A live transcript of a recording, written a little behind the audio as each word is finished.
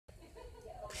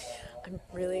I'm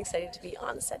really excited to be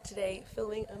on set today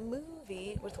filming a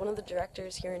movie with one of the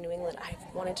directors here in New England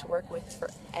I've wanted to work with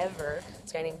forever.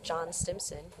 This guy named John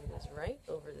Stimpson, who is right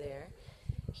over there.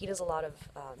 He does a lot of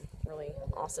really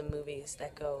awesome movies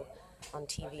that go on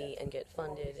TV and get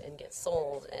funded and get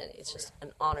sold, and it's just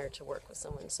an honor to work with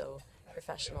someone so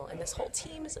professional. And this whole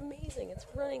team is amazing. It's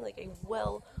running like a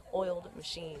well-oiled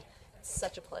machine. It's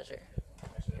such a pleasure.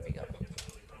 Here we go.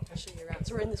 I'll show you around.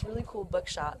 So we're in this really cool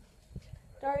bookshop.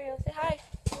 Dario, say hi.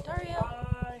 Dario.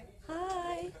 Hi.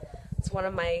 Hi. It's one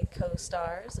of my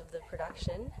co-stars of the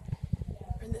production.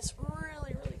 We're in this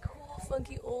really, really cool,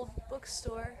 funky old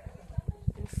bookstore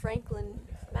in Franklin,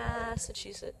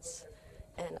 Massachusetts.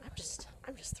 And I'm just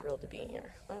thrilled to be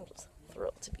here. I'm just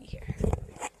thrilled to be here.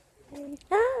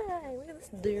 Hi, look at this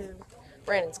dude.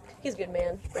 He's a good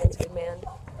man. Brandon's a good man.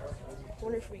 I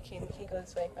wonder if we can't go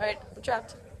this way. Alright, I'm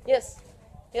trapped. Yes.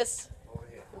 Yes.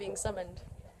 I'm being summoned.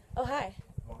 Oh, hi.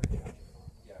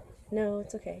 No,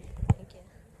 it's okay. Thank you.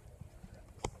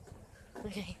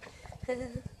 Okay.